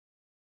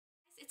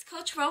It's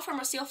Coach Ro from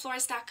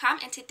RocioFlores.com,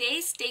 and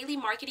today's daily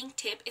marketing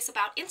tip is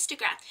about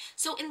Instagram.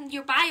 So in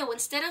your bio,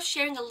 instead of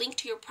sharing a link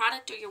to your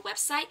product or your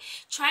website,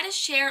 try to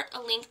share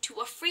a link to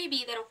a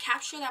freebie that will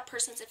capture that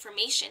person's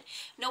information.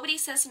 Nobody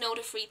says no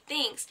to free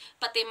things,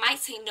 but they might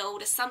say no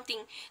to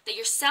something that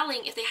you're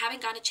selling if they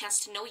haven't gotten a chance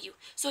to know you.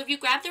 So if you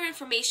grab their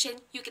information,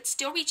 you could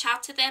still reach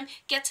out to them,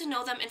 get to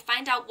know them, and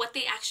find out what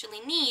they actually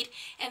need,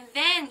 and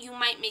then you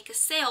might make a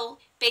sale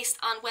based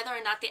on whether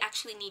or not they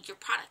actually need your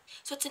product.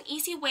 So it's an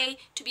easy way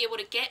to be able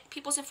to get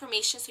people's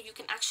information so you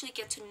can actually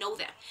get to know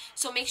them.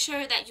 So make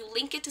sure that you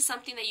link it to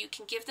something that you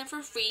can give them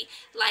for free,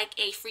 like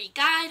a free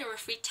guide or a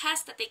free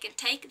test that they can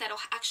take that'll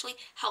actually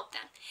help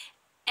them.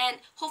 And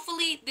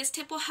hopefully this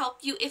tip will help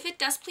you. If it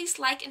does, please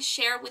like and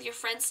share with your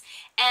friends,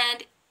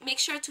 and make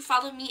sure to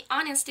follow me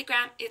on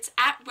Instagram. It's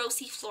at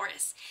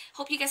RocioFlores.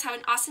 Hope you guys have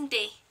an awesome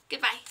day.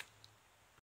 Goodbye.